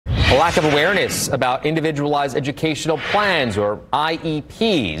A lack of awareness about individualized educational plans, or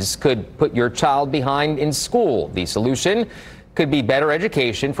IEPs, could put your child behind in school. The solution could be better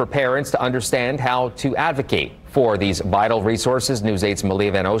education for parents to understand how to advocate for these vital resources. News 8's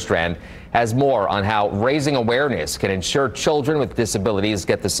Malia Van Ostrand has more on how raising awareness can ensure children with disabilities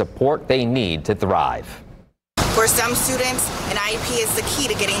get the support they need to thrive. For some students, an IEP is the key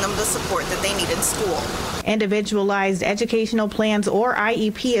to getting them the support that they need in school. Individualized educational plans, or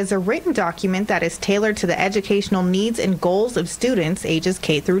IEP, is a written document that is tailored to the educational needs and goals of students ages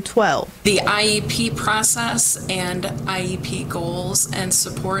K through 12. The IEP process and IEP goals and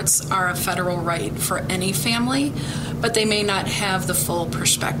supports are a federal right for any family, but they may not have the full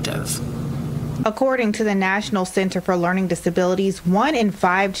perspective. According to the National Center for Learning Disabilities, 1 in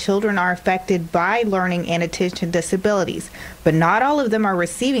 5 children are affected by learning and attention disabilities, but not all of them are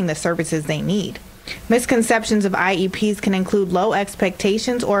receiving the services they need. Misconceptions of IEPs can include low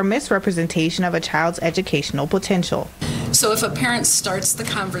expectations or misrepresentation of a child's educational potential. So if a parent starts the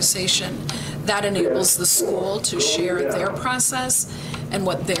conversation, that enables the school to share their process and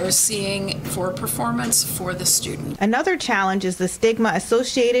what they're seeing for performance for the student. Another challenge is the stigma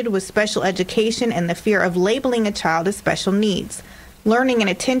associated with special education and the fear of labeling a child as special needs. Learning and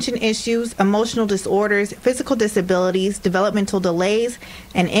attention issues, emotional disorders, physical disabilities, developmental delays,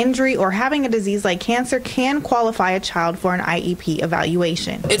 an injury, or having a disease like cancer can qualify a child for an IEP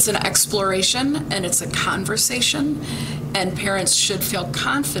evaluation. It's an exploration and it's a conversation, and parents should feel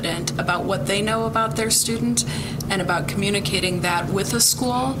confident about what they know about their student and about communicating that with the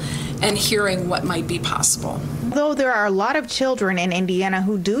school and hearing what might be possible. Though there are a lot of children in Indiana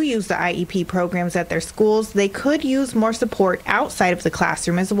who do use the IEP programs at their schools, they could use more support outside of the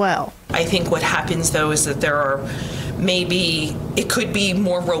classroom as well. I think what happens, though, is that it could be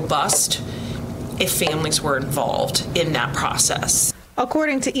more robust if families were involved in that process.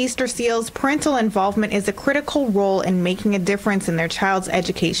 According to Easter Seals, parental involvement is a critical role in making a difference in their child's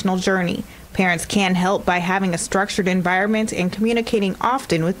educational journey. Parents can help by having a structured environment and communicating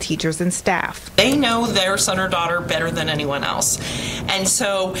often with teachers and staff. They know their son or daughter better than anyone else. And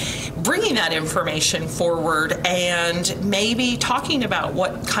so bringing that information forward and maybe talking about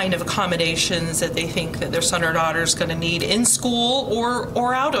what kind of accommodations that they think that their son or daughter is going to need in school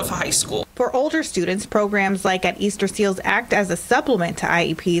or out of high school. For older students, programs like at Easter Seals act as a supplement to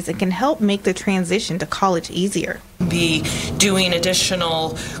IEPs and can help make the transition to college easier. Be doing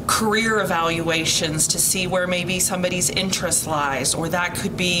additional career evaluations to see where maybe somebody's interest lies, or that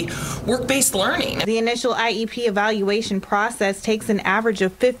could be work-based learning. The initial IEP evaluation process takes an average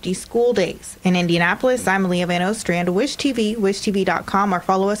of 50 school days. In Indianapolis, I'm Malia Van Ostrand, Wish TV, wishtv.com, or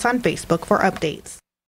follow us on Facebook for updates.